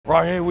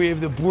Right here we have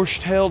the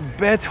bush-tailed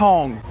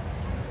bettong.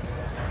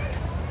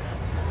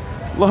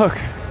 Look,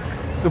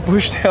 the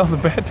bush-tailed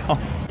bettong.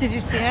 Did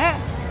you see it?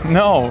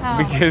 No,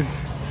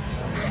 because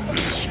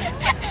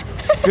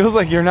it feels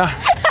like you're not.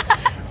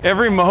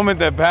 Every moment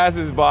that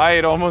passes by,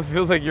 it almost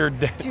feels like you're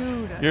dead.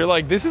 Dude. You're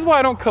like, this is why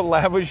I don't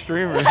collab with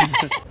streamers.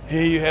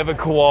 Here you have a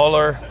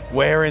koala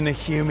wearing the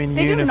human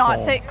uniform. They do not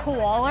say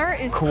koala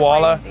is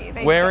koala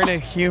crazy. wearing a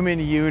human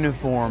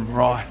uniform,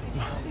 right?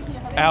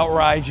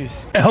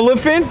 Outrageous.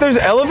 Elephants? There's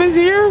elephants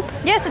here?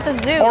 Yes, it's a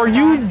zoo. Are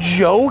you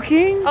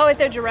joking? Oh, it's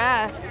a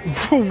giraffe.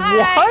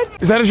 What?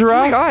 Is that a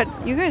giraffe? Oh my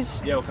god, you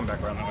guys. Yeah, we'll come back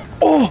around.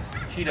 Oh,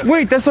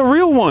 wait, that's a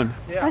real one.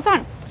 Yeah.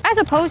 Hasan, as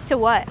opposed to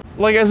what?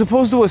 Like as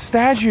opposed to a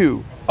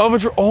statue of a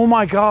giraffe. Oh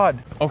my god.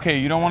 Okay,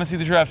 you don't want to see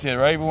the giraffes yet,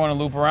 right? We want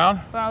to loop around?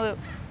 We want to loop.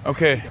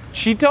 Okay.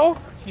 Cheeto?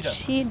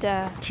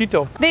 Cheetah.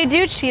 Cheeto. They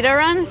do cheetah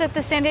runs at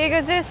the San Diego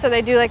Zoo, so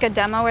they do like a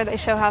demo where they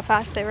show how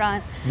fast they run.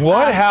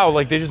 What? How?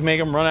 Like they just make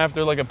them run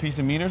after like a piece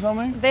of meat or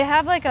something? They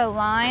have like a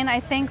line,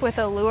 I think, with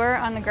a lure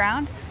on the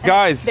ground.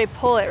 Guys, they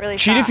pull it really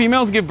cheetah fast.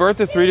 females give birth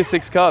to 3 to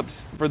 6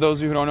 cubs. For those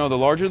of you who don't know, the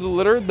larger the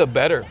litter, the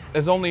better.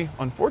 As only,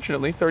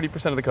 unfortunately,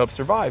 30% of the cubs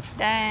survive.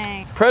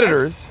 Dang.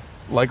 Predators,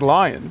 like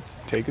lions,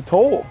 take a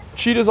toll.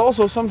 Cheetahs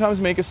also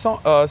sometimes make a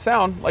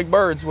sound like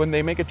birds when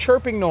they make a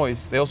chirping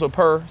noise. They also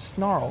purr,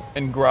 snarl,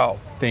 and growl.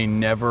 They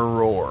never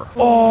roar.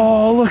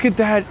 Oh, look at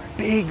that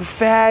big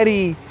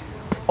fatty.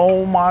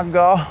 Oh my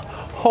God.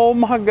 Oh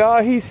my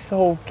God, he's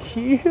so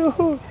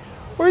cute.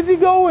 Where's he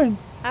going?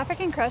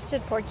 African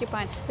crested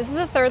porcupine. This is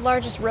the 3rd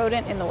largest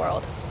rodent in the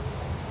world.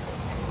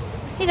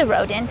 He's a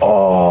rodent.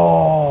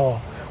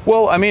 Oh.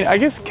 Well, I mean, I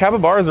guess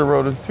capybaras are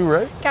rodents too,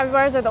 right?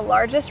 Capybaras are the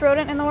largest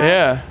rodent in the world.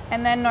 Yeah.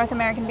 And then North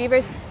American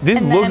beavers. This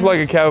and looks then... like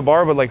a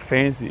capybara, but like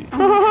fancy.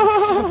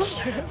 Oh,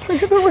 so cute.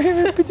 Look at the way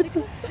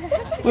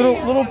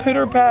little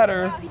pitter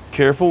patter.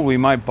 Careful, we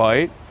might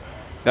bite.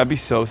 That'd be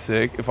so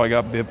sick if I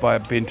got bit by a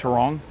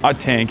binturong. I'd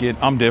tank it.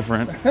 I'm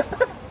different.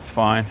 It's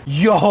fine.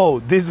 Yo,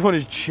 this one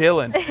is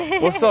chilling.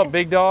 What's up,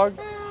 big dog?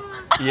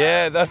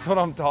 Yeah, that's what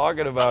I'm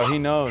talking about. He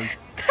knows.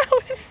 That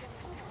was...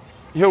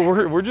 Yo,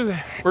 we're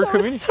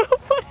communicating. So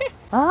funny.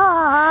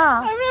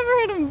 I've never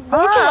heard him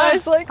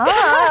vocalize like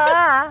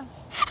that.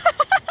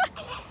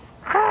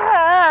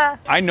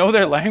 I know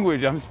their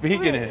language. I'm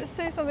speaking it.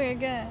 Say something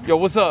again. Yo,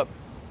 what's up?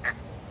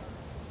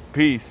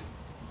 Peace.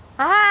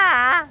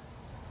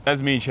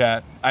 That's me,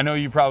 chat. I know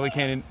you probably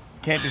can't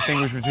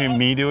distinguish between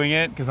me doing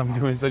it because I'm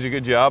doing such a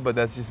good job, but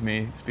that's just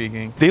me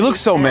speaking. They look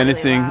so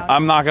menacing. Really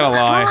I'm not gonna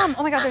lie. Strom.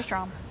 Oh my God, they're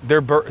strong.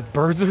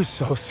 Birds are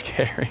so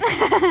scary.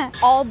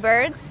 All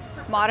birds,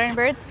 modern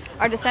birds,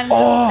 are descendants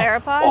of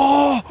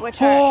theropods, which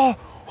are...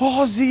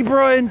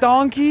 zebra and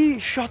donkey?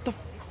 Shut the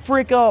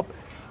frick up.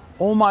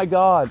 Oh my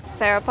God.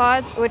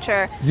 Theropods, which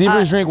are...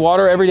 Zebras drink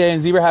water every day,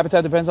 and zebra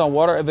habitat depends on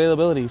water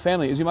availability.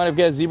 Family, as you might have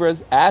guessed,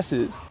 zebras'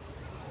 asses.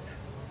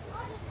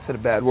 Said a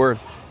bad word.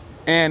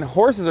 And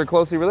horses are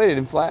closely related.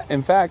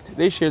 In fact,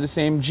 they share the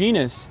same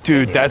genus.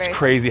 Dude, that's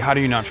crazy. How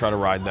do you not try to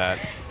ride that?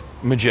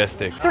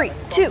 Majestic. 3,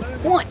 2,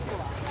 1.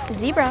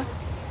 Zebra.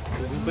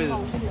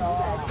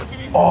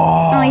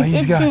 Oh,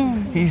 he's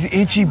he's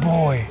itchy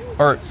boy.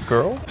 Or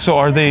girl? So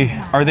are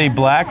they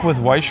black with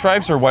white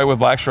stripes or white with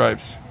black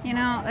stripes? You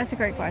know, that's a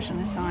great question,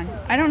 Hasan.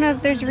 I don't know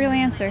if there's a real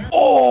answer.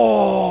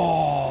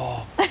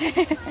 Oh,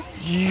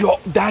 yo,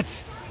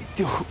 that's,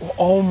 dude,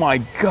 oh my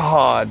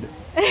God.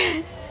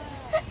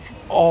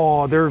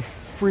 Oh, they're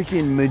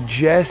freaking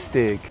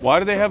majestic. Why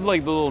do they have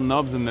like the little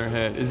nubs in their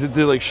head? Is it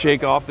to like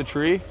shake off the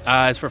tree?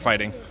 It's for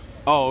fighting.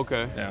 Oh,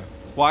 okay. Yeah.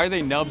 Why are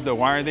they nubs though?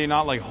 Why are they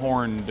not like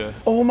horned?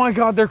 Oh my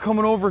God, they're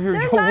coming over here.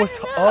 Yo, what's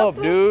up,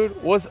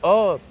 dude? What's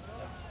up?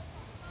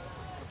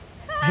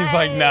 Hi. He's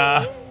like,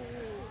 nah.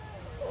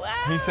 Wow.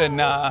 He said,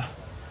 nah,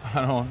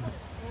 I don't.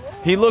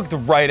 He looked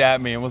right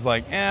at me and was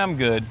like, I'm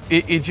good.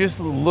 It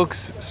just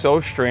looks so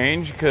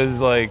strange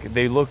because like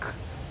they look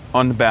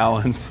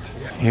unbalanced.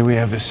 Here we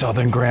have the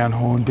southern ground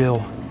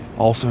hornbill,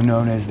 also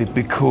known as the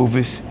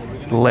Bicovus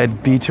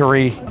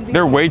leadbeaterii.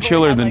 They're way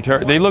chiller than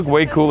they look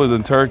way cooler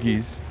than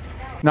turkeys.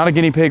 Not a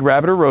guinea pig,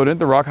 rabbit, or rodent,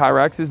 the rock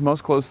hyrax is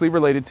most closely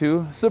related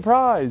to,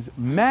 surprise,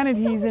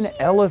 manatees and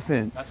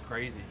elephants. That's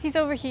crazy. He's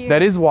over here.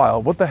 That is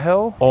wild. What the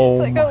hell? It's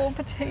like a little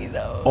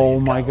potato. Oh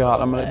my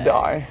God, I'm gonna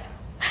die.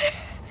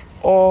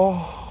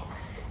 Oh,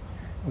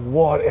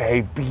 what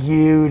a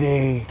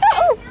beauty.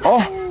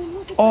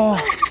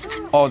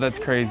 Oh, that's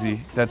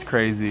crazy. That's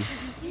crazy.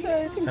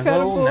 That's There's a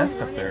little nest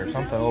up there or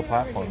something, a little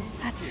platform.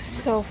 That's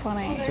so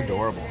funny. It's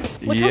adorable.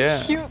 Look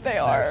how cute they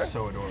are. They're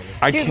so adorable.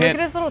 Dude, look at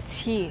his little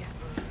teeth.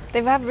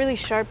 They have really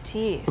sharp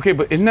teeth. Okay,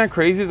 but isn't that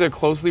crazy? They're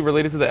closely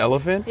related to the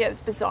elephant? Yeah, it's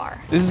bizarre.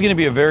 This is gonna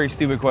be a very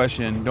stupid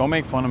question. Don't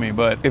make fun of me,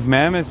 but if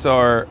mammoths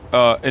are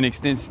an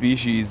extinct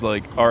species,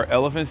 like, are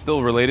elephants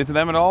still related to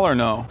them at all or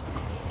no?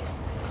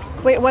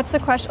 Wait, what's the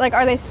question? Like,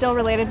 are they still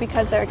related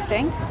because they're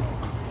extinct?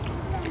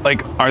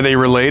 Like, are they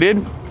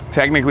related?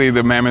 Technically,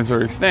 the mammoths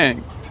are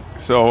extinct.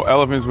 So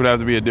elephants would have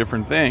to be a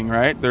different thing,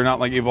 right? They're not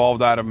like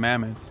evolved out of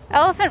mammoths.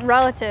 Elephant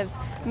relatives.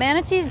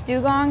 Manatees,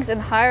 dugongs,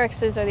 and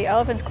hyraxes are the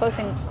elephant's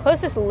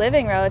closest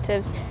living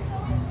relatives.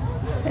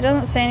 It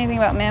doesn't say anything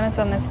about mammoths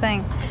on this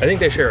thing. I think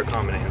they share a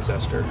common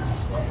ancestor.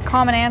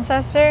 Common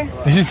ancestor?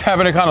 They just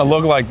happen to kind of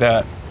look like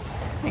that.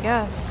 I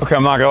guess. Okay,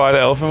 I'm not gonna lie, the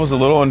elephant was a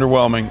little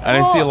underwhelming. I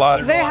didn't see a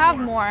lot. They have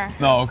more.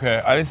 No,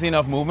 okay. I didn't see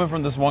enough movement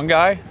from this one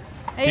guy.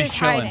 He's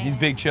chilling. hiding. He's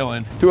big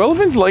chilling. Do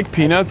elephants like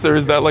peanuts, or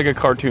is that like a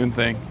cartoon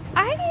thing?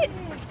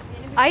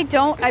 I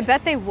don't. I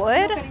bet they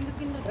would.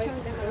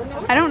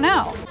 I don't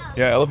know.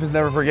 Yeah, elephants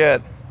never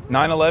forget.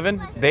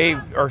 9/11, they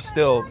are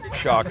still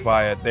shocked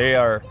by it. They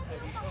were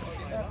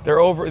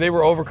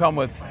overcome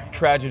with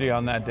tragedy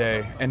on that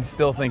day and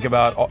still think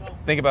about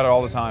it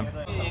all the time.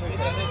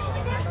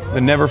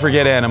 The never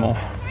forget animal.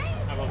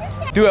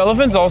 Do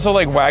elephants also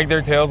like wag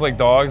their tails like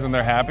dogs when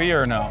they're happy,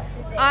 or no?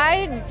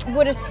 I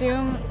would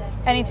assume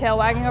any tail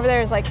wagging over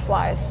there is like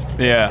flies.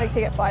 Yeah. Like to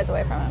get flies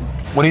away from them.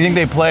 What do you think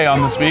they play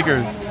on the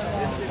speakers?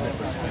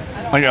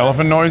 Like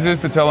elephant noises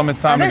to tell them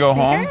it's time to go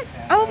home?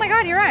 Oh my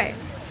God, you're right.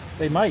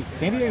 They might.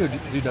 San Diego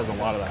Zoo does a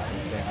lot of that.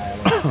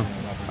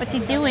 What's he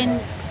doing?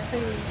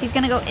 He's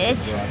gonna go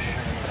itch.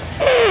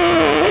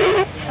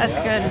 That's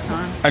good,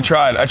 Hasan. I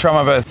tried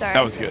my best. Sorry.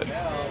 That was good.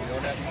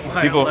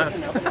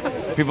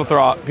 People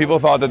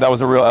thought that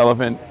was a real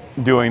elephant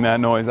doing that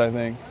noise, I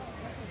think.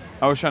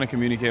 I was trying to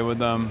communicate with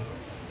them.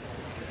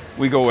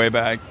 We go way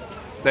back.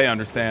 They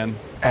understand.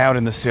 Out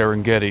in the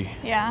Serengeti,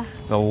 Yeah.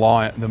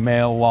 the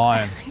male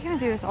lion, You're gonna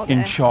do this all day.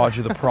 in charge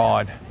of the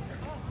pride,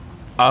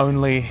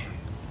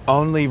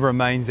 only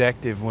remains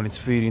active when it's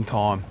feeding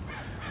time.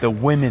 The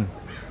women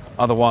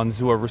are the ones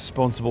who are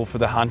responsible for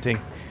the hunting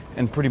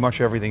and pretty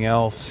much everything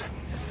else.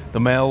 The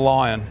male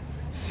lion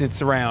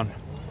sits around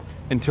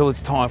until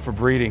it's time for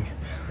breeding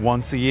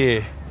once a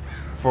year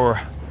for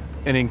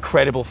an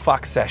incredible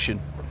fuck session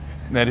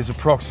that is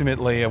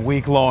approximately a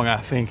week long, I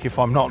think, if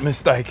I'm not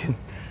mistaken,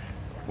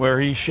 where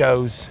he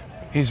shows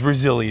his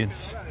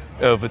resilience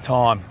over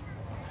time.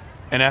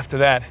 And after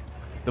that,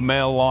 the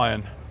male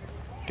lion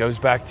goes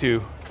back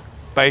to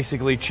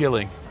basically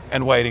chilling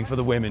and waiting for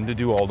the women to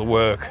do all the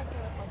work.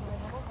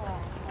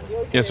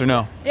 Yes or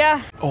no?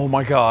 Yeah. Oh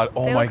my God,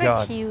 oh They my look God.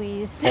 like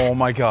kiwis. Oh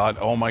my God,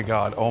 oh my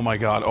God, oh my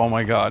God, oh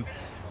my God.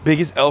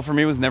 Biggest L for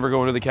me was never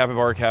going to the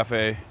Capybara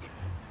Cafe,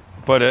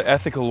 but an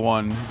ethical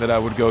one that I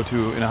would go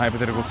to in a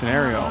hypothetical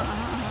scenario,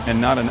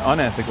 and not an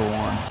unethical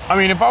one. I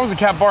mean, if I was a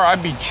capybara,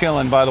 I'd be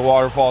chilling by the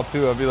waterfall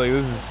too. I'd be like,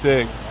 this is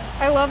sick.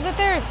 I love that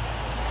they're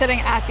sitting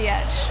at the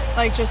edge,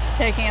 like just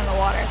taking in the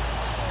water.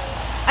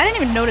 I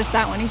didn't even notice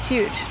that one. He's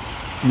huge.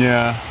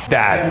 Yeah.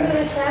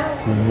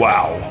 That,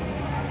 wow.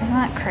 Isn't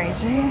that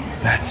crazy?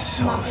 That's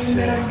so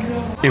sick.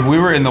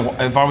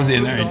 If I was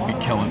in there, it'd be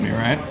killing me,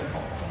 right?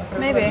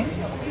 Maybe.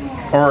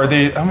 Or are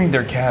they, I mean,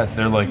 they're cats.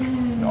 They're like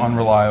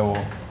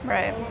unreliable.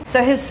 Right.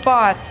 So his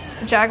spots,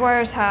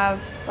 jaguars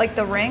have like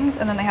the rings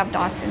and then they have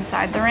dots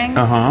inside the rings.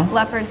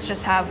 Leopards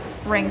just have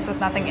rings with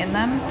nothing in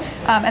them.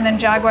 And then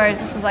jaguars,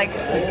 this is like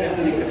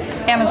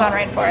Amazon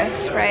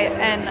rainforest, right?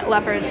 And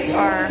leopards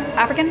are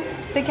African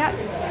big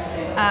cats.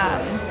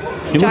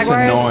 He looks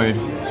jaguars,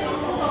 annoyed.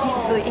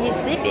 He's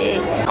sleepy.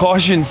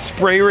 Caution,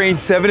 spray range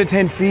 7 to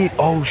 10 feet.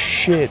 Oh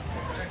shit.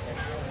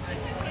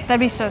 That'd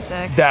be so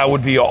sick. That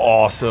would be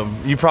awesome.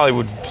 You probably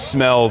would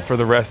smell for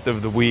the rest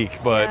of the week,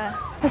 but Yeah.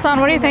 Hasan,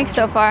 what do you think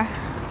so far?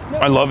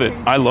 I love it.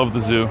 I love the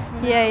zoo.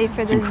 Yay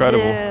for the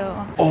incredible.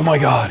 zoo. Oh my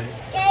God.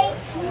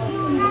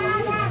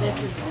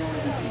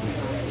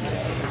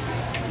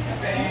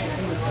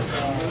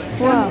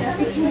 Whoa.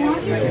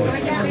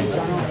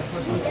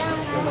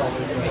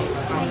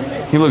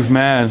 He looks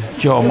mad.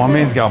 Yo, my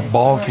man's got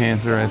ball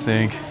cancer, I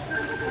think.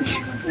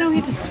 No,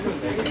 he just.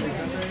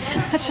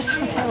 That's just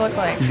what they look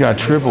like. He's got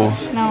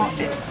triples. No.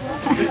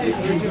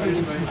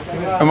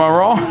 Am I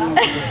wrong?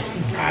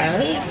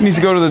 He needs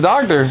to go to the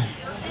doctor.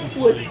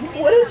 What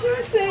did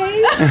you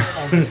say? I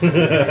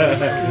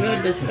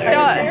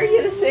dare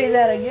you to say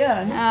that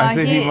again. I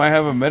said he might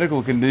have a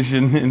medical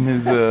condition in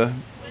his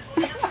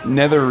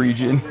nether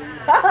region.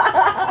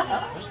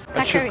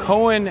 A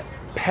Chicoan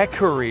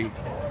peccary.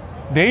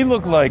 They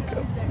look like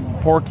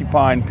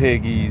porcupine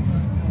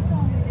piggies.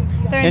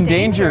 They're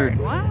Endangered.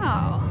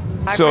 Wow.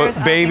 So, Bears, I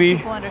don't baby, think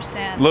people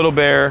understand little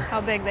bear.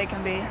 how big they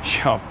can be.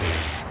 Yo,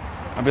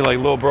 pff. I'd be like,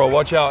 little bro,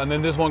 watch out. And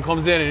then this one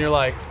comes in and you're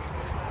like,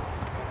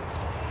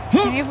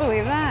 Can you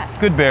believe that?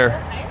 good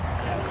bear.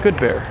 Good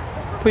bear.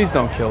 Please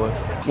don't kill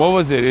us. What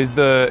was it? Is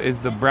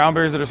the brown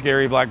bears that are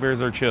scary, black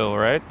bears are chill,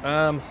 right?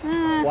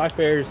 Black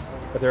bears,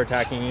 if they're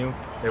attacking you,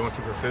 they want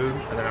you for food,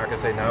 and they're not gonna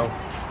say no.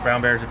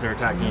 Brown bears, if they're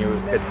attacking you,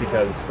 it's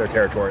because they're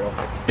territorial.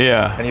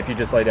 Yeah. And if you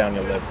just lay down,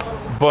 you'll live.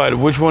 But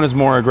which one is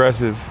more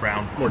aggressive?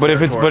 Brown. But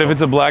if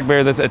it's a black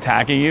bear that's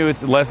attacking you,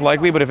 it's less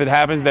likely. But if it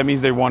happens, that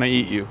means they want to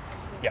eat you.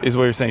 Yeah. Is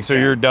what you're saying. So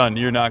you're done.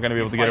 You're not going to be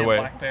able to get away.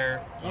 Black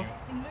bear, you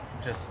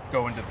just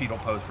go into fetal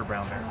pose for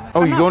brown bear.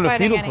 Oh, I'm you not go into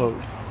fighting fetal any.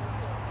 pose.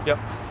 Yep.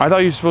 I thought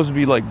you were supposed to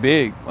be like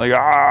big, like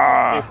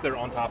ah. If they're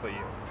on top of you.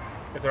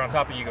 If they're on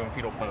top of you, go in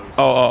fetal pose.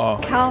 Oh.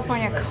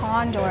 California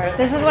condor.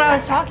 This is what I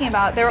was talking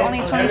about. There were only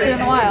 22 in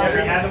the wild.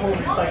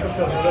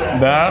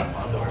 That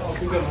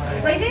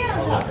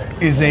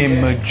is a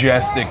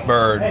majestic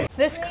bird.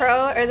 This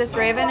crow or this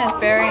raven is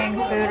burying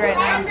food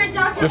right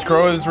now. This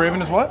crow, this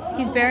raven is what?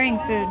 He's burying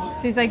food.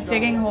 So he's like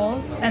digging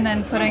holes and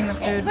then putting the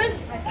food.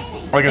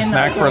 Like a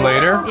snack for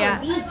later? Yeah.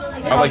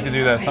 I like to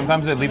do that.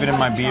 Sometimes I leave it in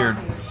my beard.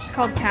 It's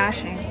called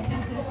caching.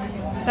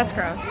 That's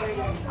gross.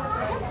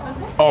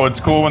 Oh, it's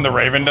cool when the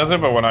raven does it,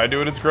 but when I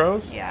do it, it's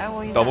gross? Yeah,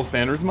 well, he's Double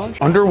standards much?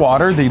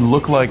 Underwater, they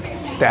look like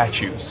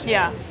statues.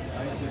 Yeah.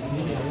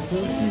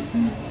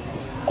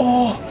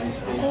 Oh,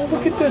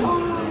 look at them.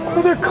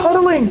 Oh, they're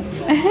cuddling.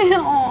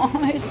 Oh,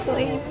 they're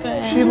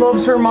sleeping. She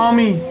loves her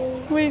mommy.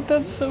 Wait,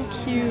 that's so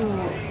cute.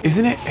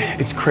 Isn't it?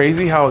 It's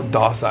crazy how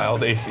docile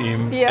they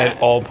seem Yeah.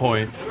 at all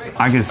points.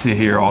 I could sit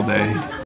here all day.